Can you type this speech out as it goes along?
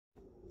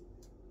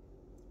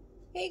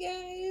Hey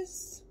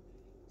guys!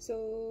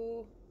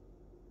 So,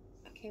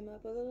 I came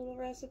up with a little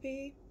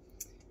recipe.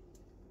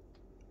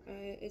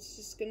 It's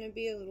just gonna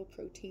be a little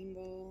protein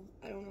ball.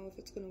 I don't know if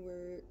it's gonna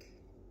work,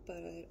 but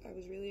I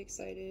was really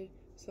excited,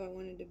 so I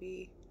wanted to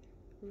be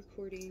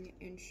recording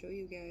and show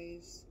you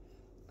guys.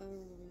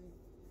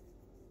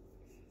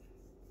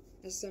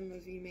 As some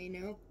of you may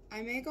know,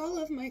 I make all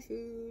of my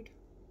food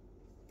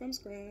from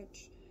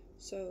scratch,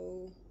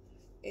 so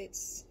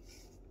it's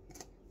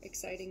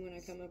exciting when I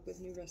come up with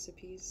new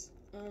recipes.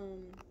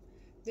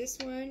 This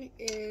one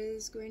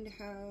is going to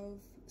have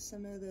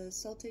some of the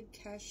salted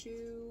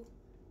caramel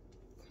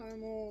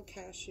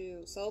cashew,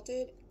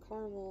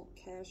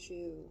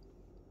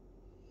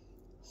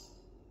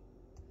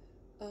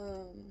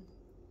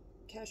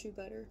 cashew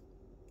butter.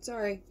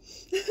 Sorry,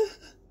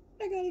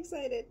 I got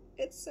excited.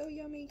 It's so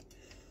yummy.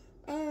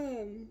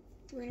 We're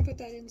gonna put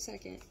that in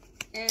second,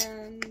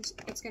 and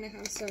it's gonna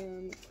have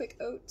some quick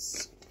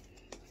oats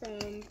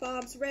from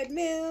Bob's Red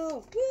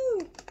Mill.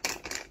 Woo!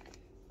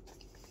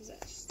 Because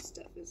that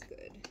stuff is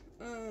good.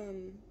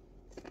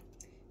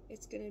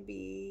 It's gonna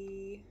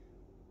be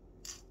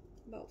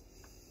about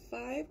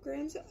 5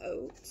 grams of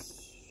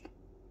oats.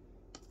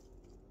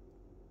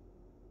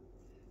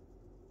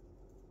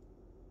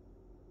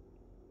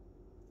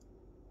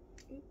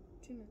 Oop,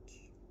 too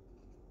much.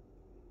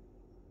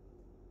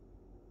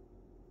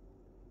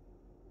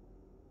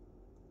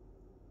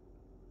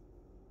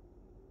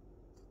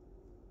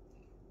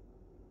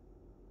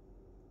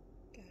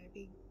 Gotta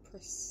be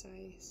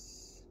precise.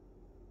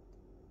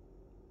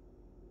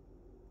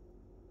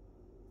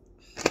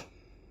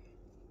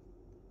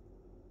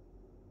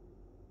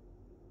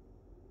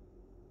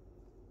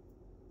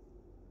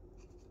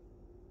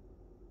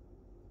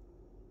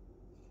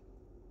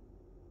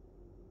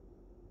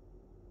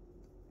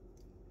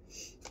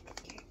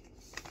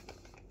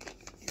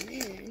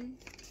 Then,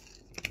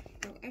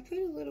 I put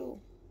a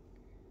little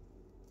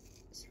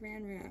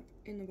saran wrap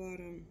in the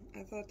bottom.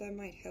 I thought that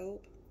might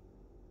help,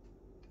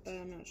 but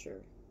I'm not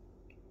sure.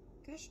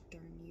 Gosh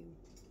darn you.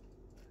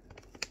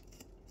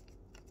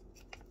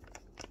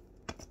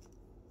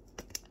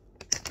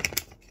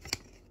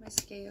 My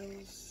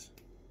scales,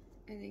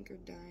 I think, are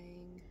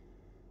dying.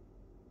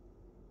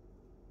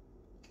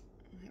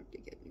 I'll have to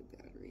get new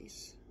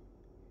batteries.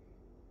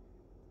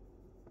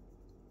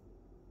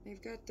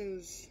 They've got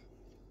those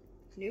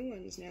new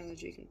ones now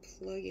that you can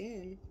plug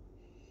in.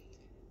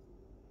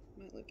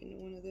 Might look into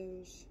one of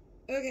those.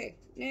 Okay,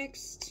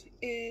 next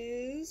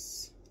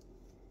is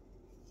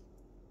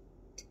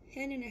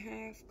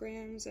 10.5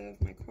 grams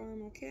of my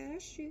caramel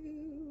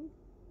cashew.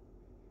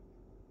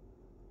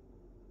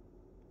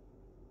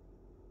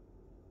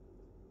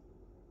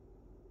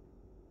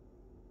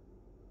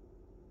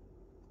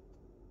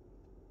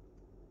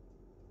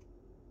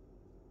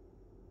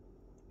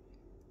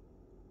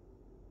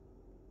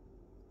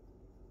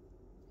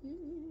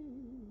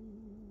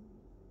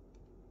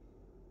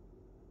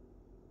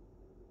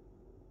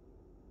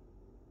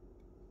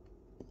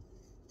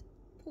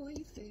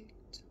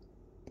 Perfect.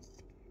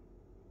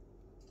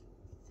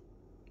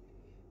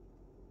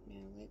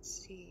 Now let's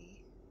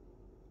see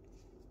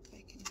if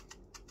I can.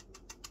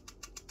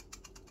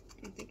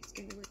 I don't think it's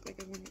gonna work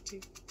like I want it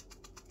to.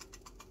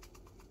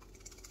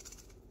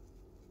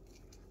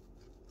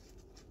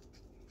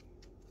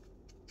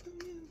 Oh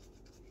no.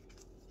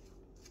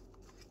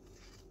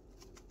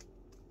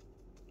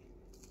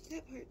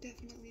 That part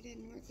definitely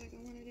didn't work like I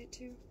wanted it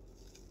to.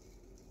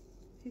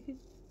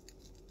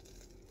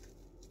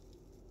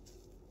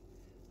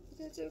 But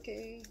that's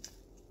okay.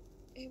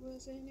 It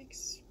was an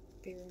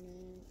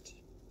experiment.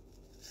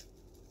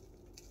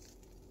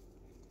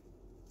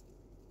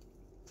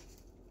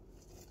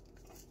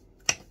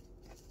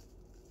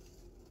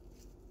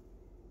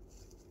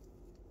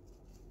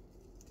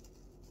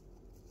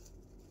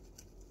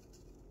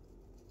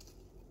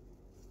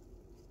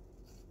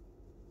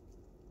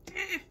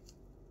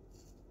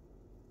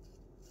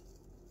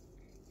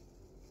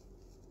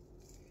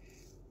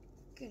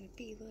 Gonna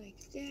be like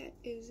that,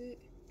 is it?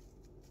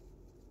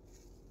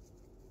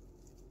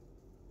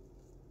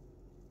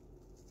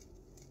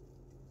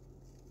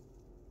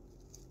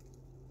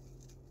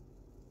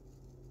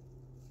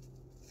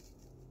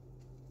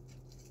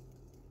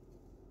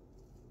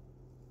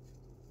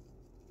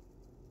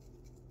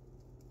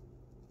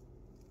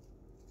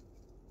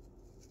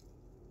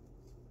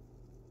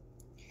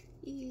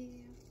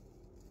 Yeah,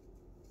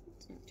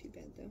 it's not too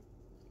bad though.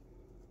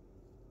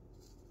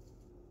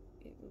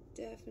 It will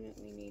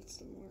definitely need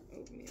some more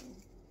oatmeal.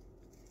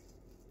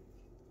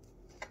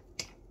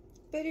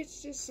 But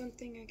it's just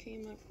something I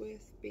came up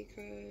with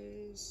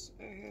because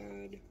I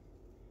had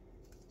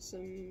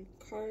some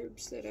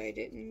carbs that I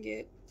didn't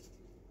get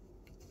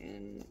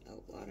and a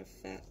lot of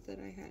fat that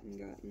I hadn't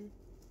gotten.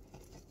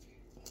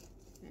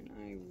 And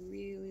I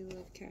really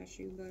love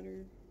cashew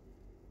butter.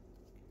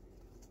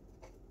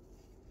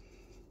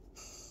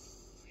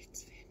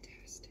 It's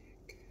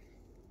fantastic.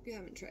 If you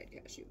haven't tried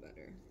cashew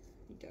butter,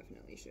 you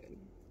definitely should.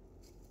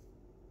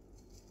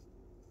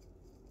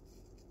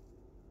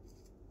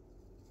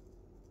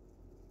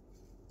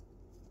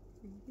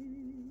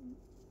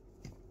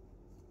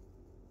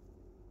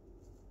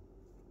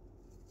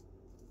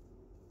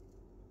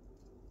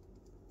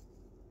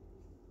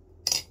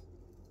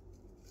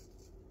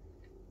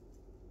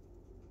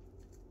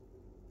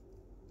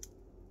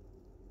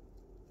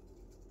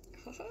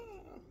 Haha!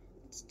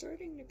 It's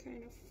starting to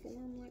kind of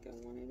form like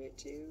I wanted it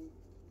to.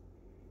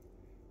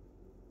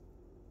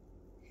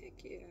 Heck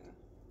yeah.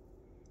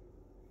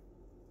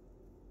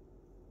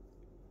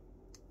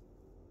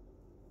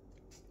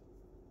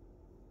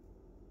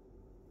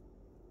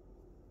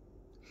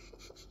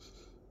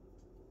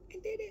 I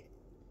did it!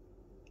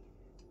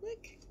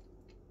 Look!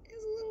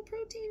 It's a little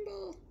protein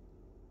ball.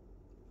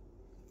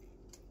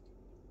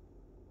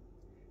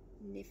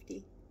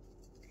 Nifty.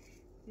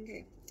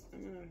 Okay,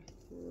 I'm gonna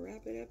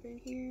wrap it up in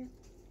here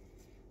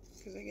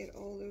because I get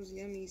all those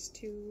yummies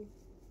too,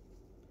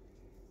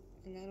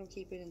 and that'll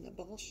keep it in the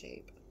ball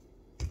shape.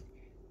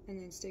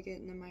 And then stick it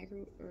in the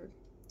micro or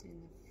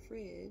in the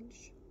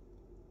fridge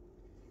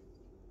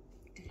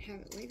and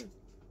have it later.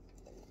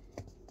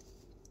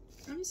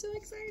 I'm so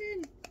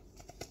excited.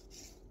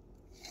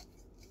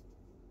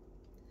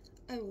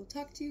 I will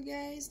talk to you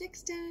guys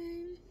next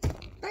time.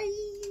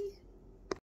 Bye.